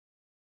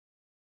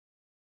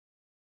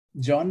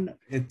John,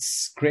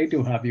 it's great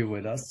to have you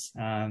with us,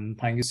 and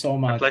thank you so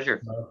My much.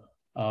 pleasure.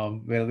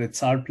 Well,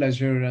 it's our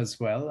pleasure as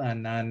well,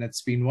 and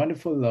it's been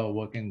wonderful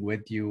working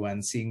with you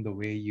and seeing the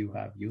way you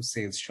have used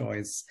Sales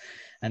Choice.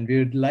 And we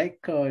would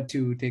like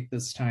to take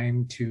this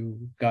time to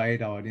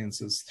guide our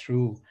audiences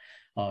through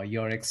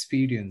your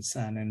experience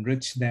and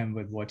enrich them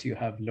with what you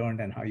have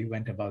learned and how you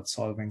went about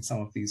solving some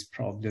of these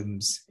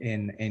problems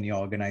in your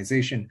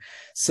organization.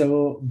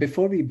 So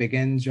before we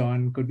begin,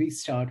 John, could we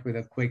start with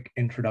a quick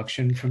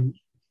introduction from?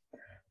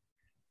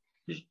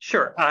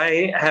 Sure.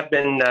 I have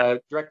been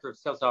Director of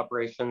Sales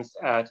Operations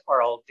at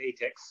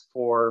RLDatix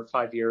for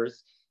 5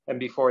 years, and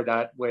before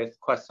that with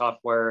Quest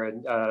Software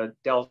and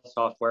Dell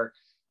Software.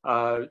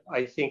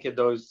 I think in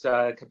those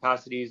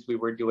capacities, we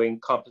were doing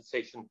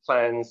compensation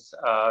plans,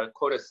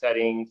 quota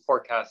setting,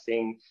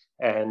 forecasting,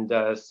 and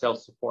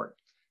sales support.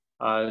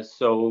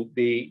 So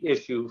the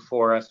issue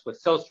for us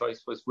with Sales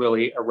Choice was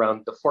really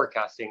around the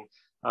forecasting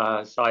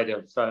side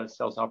of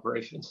sales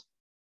operations.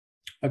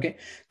 Okay.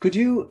 Could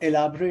you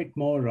elaborate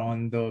more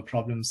on the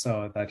problems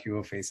that you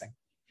were facing?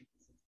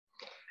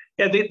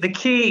 Yeah, the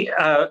key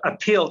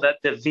appeal that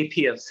the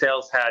VP of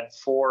Sales had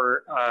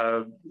for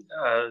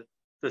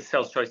the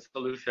Sales Choice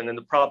solution and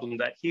the problem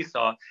that he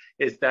saw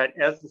is that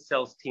as the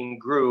sales team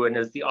grew and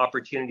as the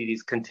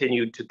opportunities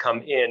continued to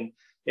come in,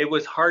 it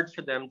was hard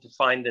for them to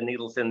find the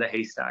needles in the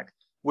haystack.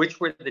 Which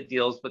were the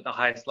deals with the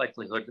highest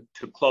likelihood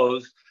to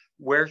close?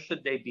 Where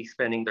should they be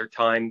spending their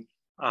time?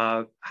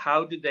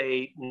 How do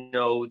they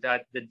know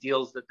that the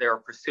deals that they're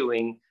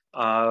pursuing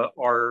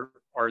are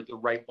the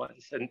right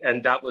ones?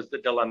 And that was the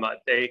dilemma.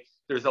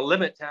 There's a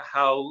limit to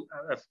how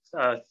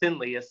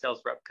thinly a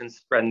sales rep can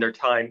spend their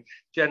time.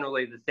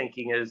 Generally, the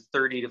thinking is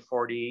 30 to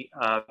 40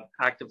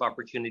 active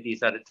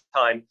opportunities at a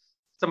time.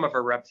 Some of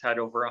our reps had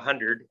over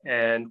 100,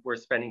 and we're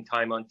spending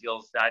time on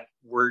deals that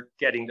we're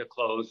getting to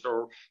close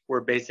or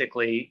we're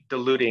basically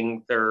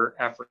diluting their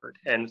effort.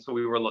 And so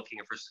we were looking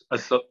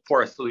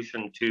for a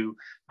solution to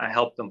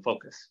help them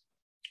focus.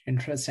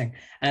 Interesting.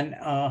 And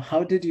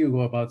how did you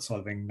go about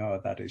solving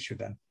that issue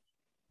then?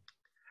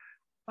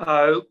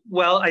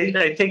 Well,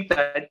 I think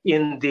that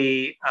in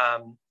the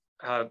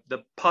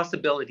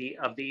possibility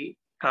of the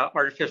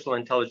artificial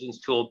intelligence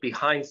tool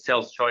behind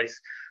Sales Choice,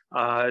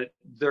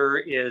 there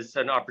is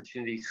an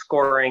opportunity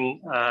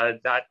scoring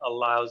that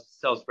allows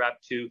sales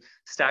rep to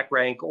stack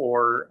rank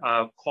or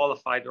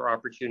qualify their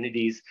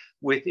opportunities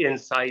with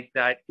insight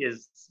that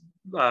is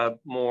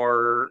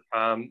more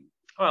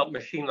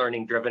machine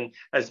learning driven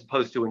as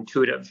opposed to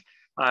intuitive.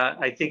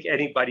 I think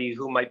anybody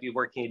who might be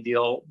working a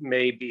deal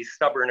may be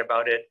stubborn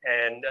about it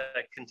and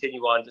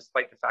continue on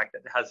despite the fact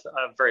that it has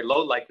a very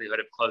low likelihood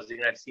of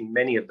closing. I've seen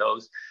many of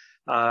those.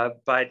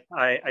 But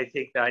I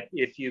think that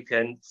if you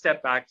can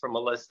step back from a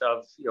list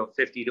of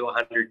 50 to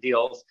 100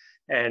 deals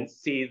and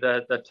see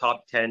the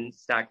top 10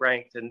 stack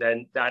ranked, and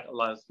then that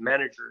allows the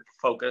manager to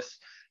focus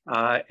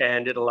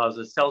and it allows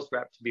a sales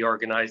rep to be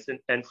organized.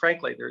 And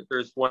frankly,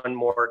 there's one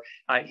more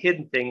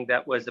hidden thing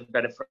that was a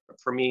benefit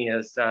for me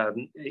as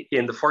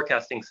in the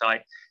forecasting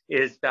side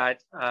is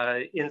that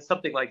in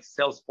something like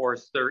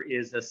Salesforce, there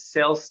is a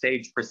sales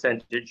stage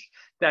percentage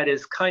that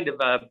is kind of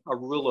a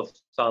rule of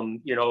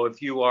thumb.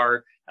 If you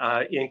are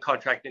in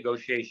contract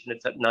negotiation,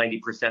 it's at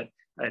 90%,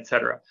 et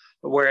cetera.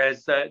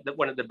 Whereas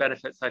one of the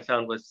benefits I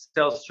found with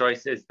Sales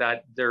Choice is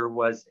that there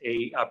was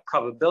a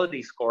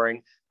probability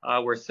scoring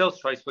where Sales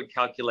Choice would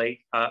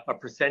calculate a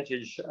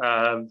percentage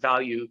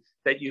value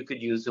that you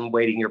could use in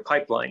weighting your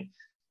pipeline.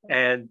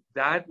 And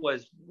that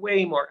was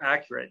way more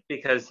accurate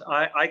because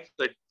I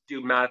could do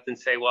math and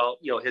say, well,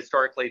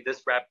 historically,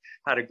 this rep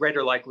had a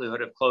greater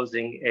likelihood of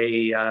closing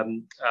a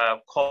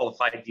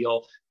qualified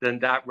deal than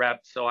that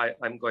rep. So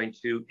I'm going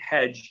to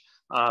hedge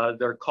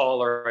their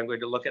call, or I'm going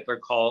to look at their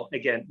call,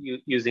 again,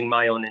 using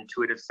my own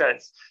intuitive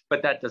sense.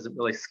 But that doesn't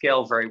really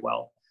scale very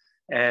well.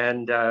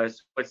 And so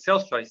what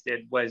Sales Choice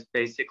did was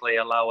basically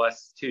allow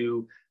us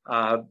to,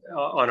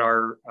 on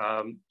our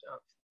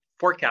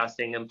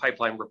forecasting and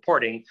pipeline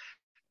reporting,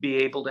 be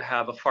able to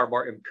have a far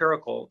more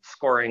empirical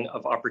scoring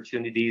of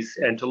opportunities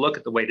and to look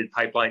at the weighted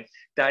pipeline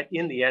that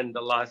in the end, the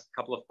last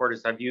couple of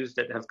quarters I've used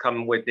it have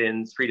come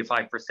within 3 to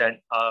 5%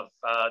 of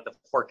the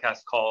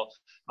forecast call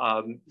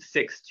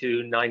 6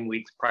 to 9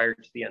 weeks prior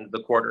to the end of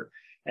the quarter.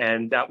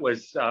 And that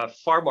was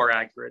far more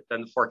accurate than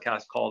the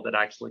forecast call that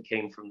actually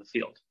came from the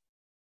field.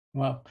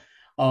 Wow.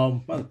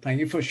 Well, thank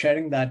you for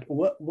sharing that.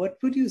 What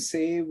would you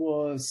say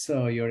was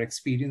your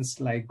experience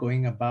like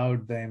going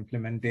about the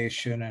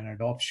implementation and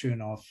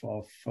adoption of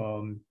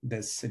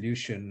this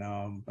solution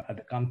at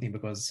the company?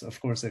 Because of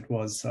course it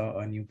was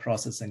a new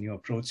process, a new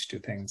approach to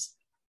things.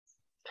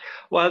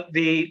 Well,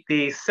 the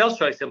Sales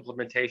Choice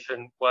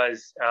implementation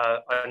was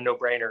a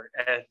no-brainer,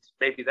 and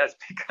maybe that's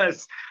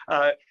because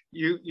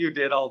you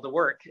did all the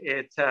work.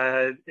 It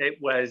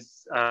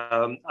was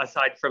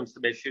aside from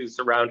some issues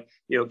around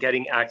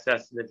getting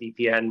access to the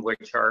VPN,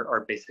 which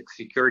are basic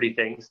security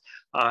things.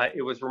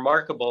 It was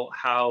remarkable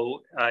how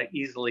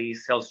easily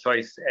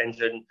SalesChoice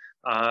Engine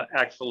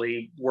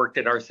actually worked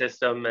in our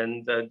system,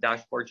 and the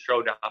dashboard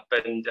showed up.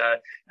 And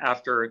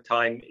after a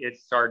time, it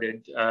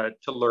started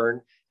to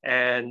learn.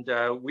 And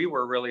we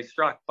were really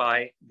struck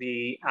by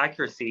the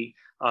accuracy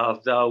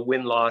of the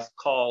win-loss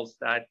calls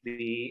that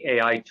the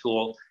AI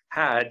tool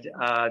had.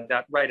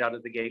 That right out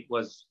of the gate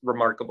was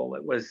remarkable.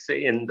 It was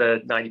in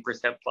the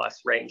 90%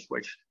 plus range,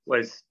 which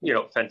was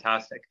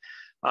fantastic.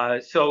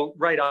 So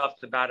right off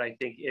the bat, I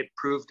think it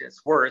proved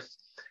its worth.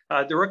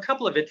 There were a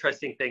couple of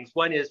interesting things.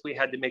 One is we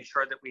had to make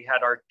sure that we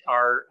had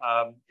our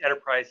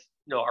enterprise,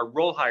 our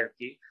role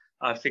hierarchy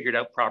figured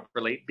out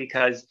properly,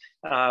 because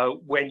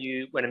when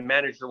a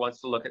manager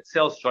wants to look at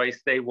SalesChoice,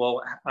 they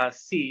will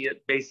see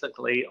it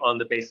basically on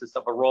the basis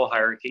of a role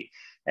hierarchy.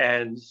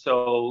 And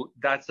so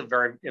that's a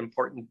very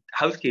important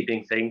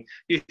housekeeping thing.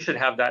 You should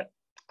have that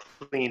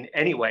clean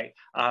anyway,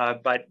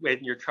 but when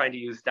you're trying to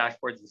use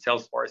dashboards in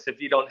Salesforce, if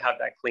you don't have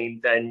that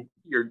clean, then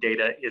your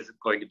data isn't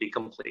going to be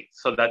complete.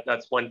 So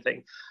that's one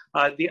thing.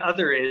 The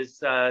other is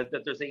that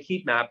there's a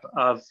heat map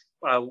of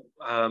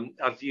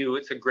a view.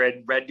 It's a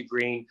grid, red to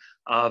green,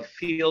 of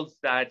fields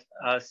that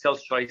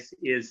SalesChoice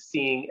is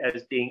seeing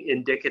as being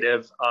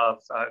indicative of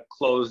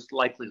closed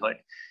likelihood.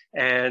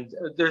 And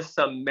there's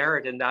some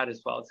merit in that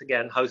as well. It's,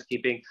 again,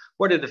 housekeeping.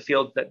 What are the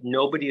fields that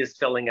nobody is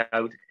filling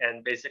out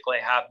and basically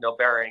have no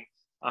bearing?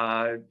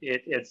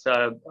 It's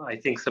I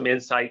think, some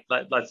insight.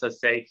 Let's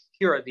us say,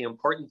 here are the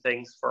important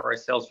things for our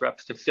sales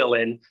reps to fill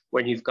in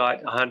when you've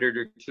got 100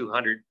 or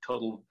 200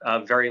 total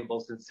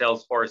variables in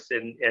Salesforce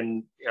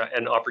in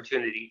an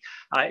opportunity.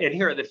 And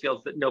here are the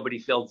fields that nobody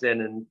fills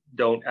in and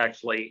don't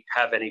actually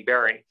have any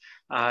bearing.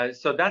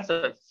 So that's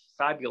a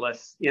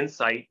fabulous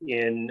insight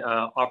in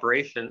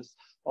operations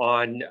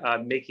on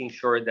making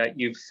sure that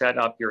you've set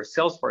up your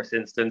Salesforce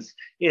instance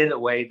in a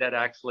way that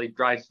actually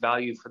drives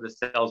value for the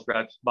sales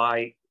reps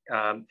by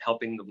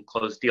helping them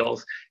close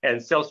deals. And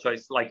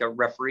SalesChoice, like a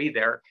referee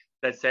there,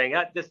 that's saying,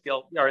 this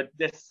deal or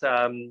this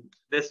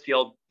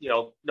field,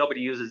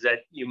 nobody uses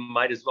it. You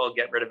might as well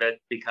get rid of it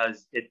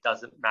because it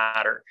doesn't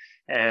matter.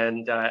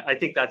 And I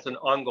think that's an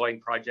ongoing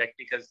project,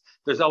 because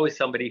there's always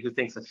somebody who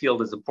thinks a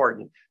field is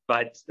important,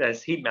 but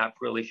this heat map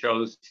really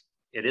shows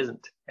it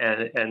isn't.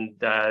 And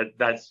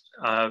that's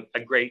a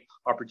great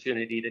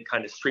opportunity to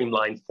kind of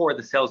streamline for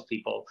the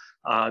salespeople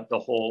the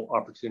whole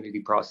opportunity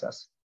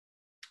process.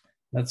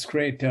 That's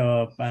great,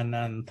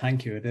 and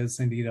thank you. It is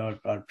indeed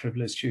our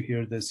privilege to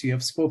hear this. You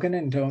have spoken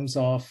in terms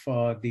of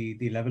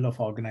the level of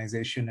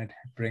organization it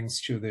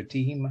brings to the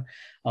team,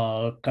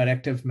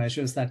 corrective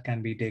measures that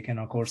can be taken,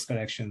 or course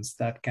corrections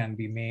that can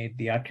be made,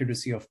 the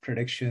accuracy of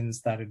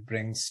predictions that it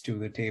brings to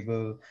the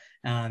table,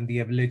 and the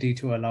ability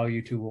to allow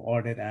you to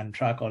audit and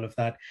track all of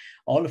that,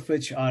 all of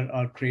which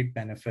are great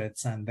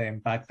benefits, and the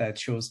impact that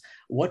shows.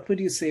 What would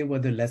you say were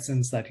the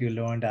lessons that you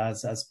learned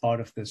as part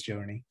of this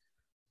journey?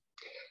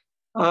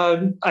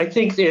 I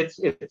think it's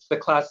the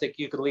classic,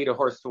 you can lead a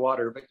horse to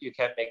water, but you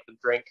can't make them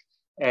drink.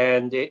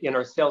 And in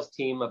our sales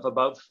team of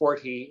about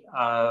 40,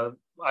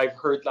 I've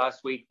heard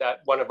last week that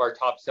one of our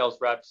top sales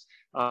reps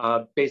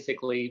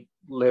basically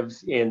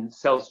lives in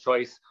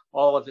SalesChoice.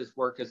 All of his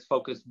work is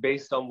focused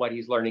based on what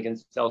he's learning in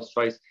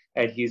SalesChoice,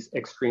 and he's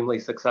extremely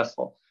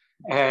successful.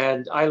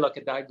 And I look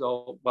at that and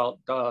go, well,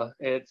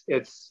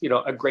 it's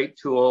a great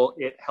tool.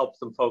 It helps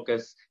them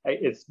focus.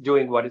 It's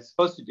doing what it's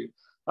supposed to do.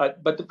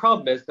 But the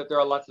problem is that there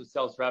are lots of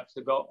sales reps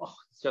who go,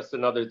 it's just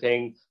another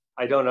thing.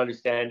 I don't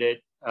understand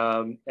it,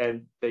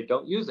 and they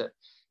don't use it.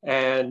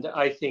 And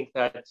I think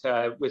that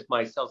with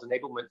my sales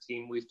enablement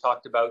team, we've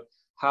talked about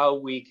how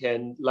we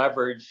can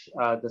leverage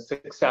the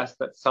success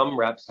that some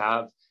reps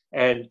have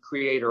and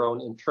create our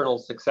own internal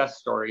success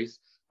stories.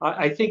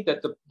 I think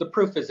that the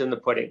proof is in the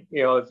pudding.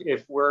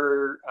 If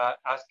we're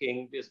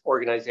asking this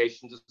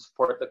organization to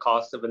support the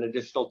cost of an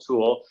additional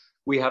tool,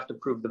 we have to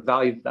prove the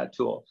value of that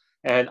tool.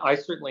 And I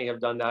certainly have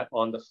done that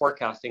on the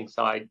forecasting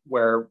side,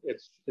 where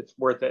it's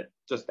worth it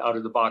just out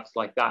of the box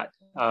like that,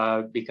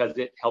 because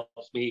it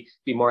helps me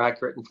be more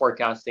accurate in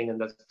forecasting,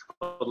 and that's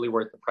totally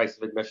worth the price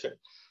of admission.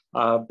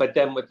 But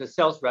then with the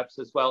sales reps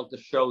as well, to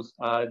show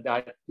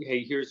that,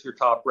 hey, here's your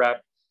top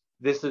rep.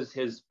 This is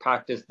his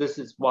practice. This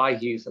is why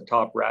he's a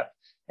top rep.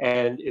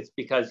 And it's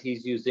because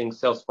he's using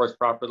Salesforce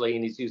properly,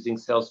 and he's using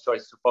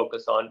SalesChoice to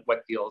focus on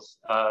what deals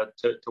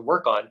to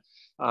work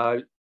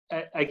on.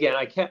 Again,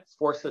 I can't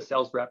force a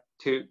sales rep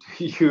to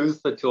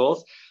use the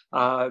tools,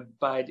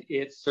 but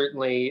it's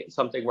certainly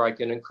something where I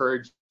can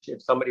encourage,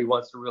 if somebody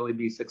wants to really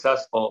be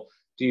successful,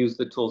 to use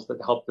the tools that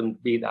help them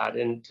be that.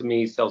 And to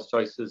me,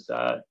 SalesChoice is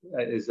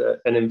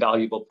an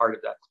invaluable part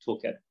of that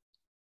toolkit.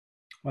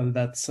 Well,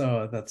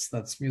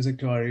 that's music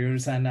to our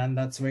ears, and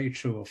that's very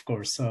true. Of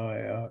course,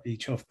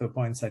 each of the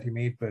points that you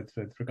made with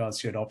regards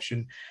to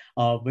adoption,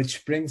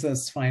 which brings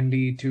us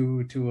finally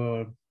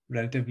to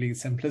relatively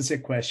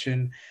simplistic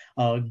question.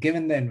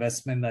 Given the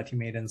investment that you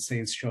made in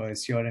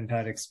SalesChoice, your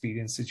entire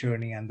experience, the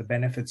journey, and the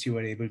benefits you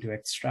were able to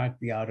extract,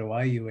 the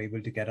ROI you were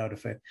able to get out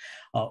of it,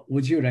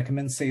 would you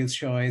recommend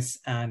SalesChoice,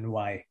 and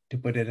why? To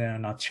put it in a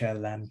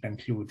nutshell and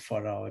conclude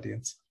for our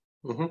audience.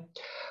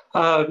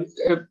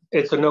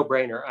 It's a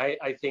no-brainer.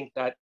 I think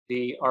that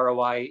the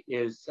ROI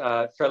is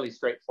fairly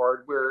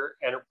straightforward. We're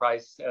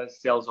enterprise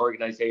sales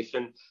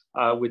organization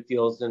with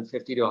deals in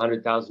 50 to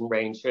 100,000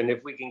 range. And if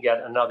we can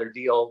get another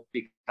deal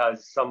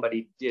because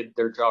somebody did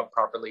their job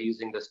properly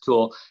using this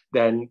tool,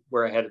 then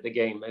we're ahead of the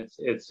game.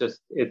 It's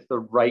the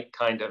right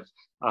kind of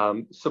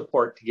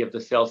support to give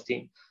the sales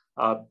team.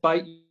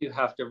 But you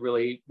have to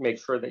really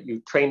make sure that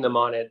you train them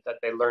on it, that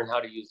they learn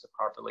how to use it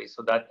properly.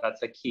 So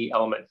that's a key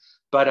element.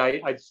 But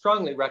I'd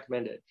strongly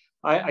recommend it.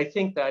 I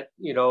think that,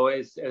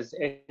 as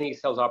any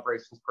sales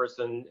operations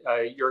person,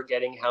 you're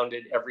getting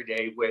hounded every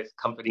day with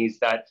companies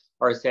that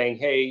are saying,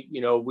 hey,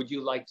 would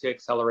you like to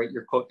accelerate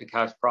your quote to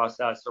cash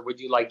process? Or would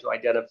you like to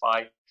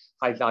identify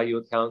high value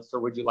accounts?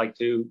 Or would you like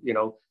to,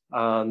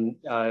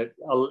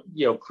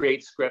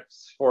 create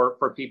scripts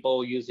for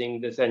people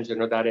using this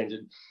engine or that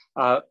engine?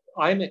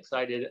 I'm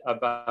excited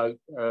about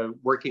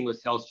working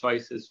with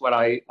SalesChoice. Is what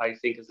I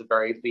think is a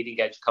very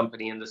leading edge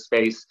company in the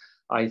space.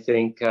 I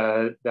think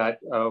that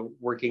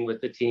working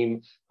with the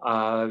team,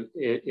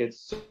 it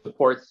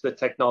supports the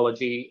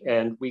technology,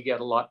 and we get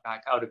a lot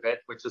back out of it,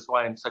 which is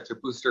why I'm such a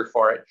booster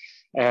for it.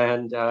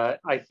 And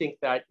I think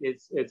that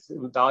it's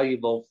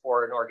invaluable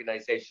for an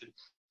organization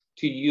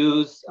to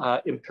use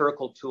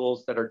empirical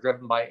tools that are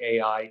driven by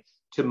AI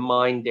to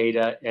mine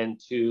data and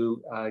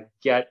to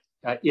get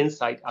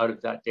insight out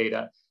of that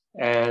data.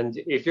 And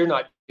if you're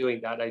not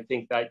doing that, I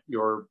think that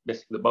you're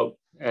missing the boat.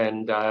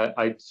 And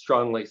I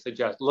strongly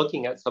suggest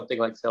looking at something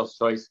like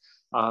SalesChoice.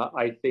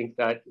 I think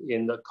that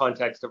in the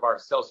context of our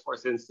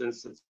Salesforce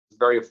instance, it's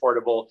very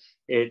affordable.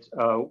 It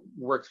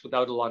works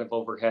without a lot of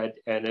overhead,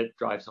 and it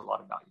drives a lot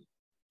of value.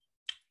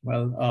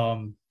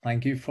 Well,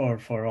 thank you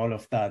for all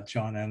of that,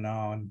 John. And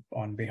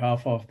on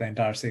behalf of the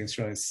entire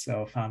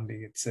SalesChoice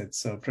family,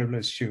 it's a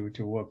privilege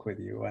to work with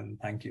you, and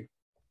thank you.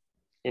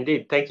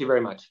 Indeed. Thank you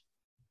very much.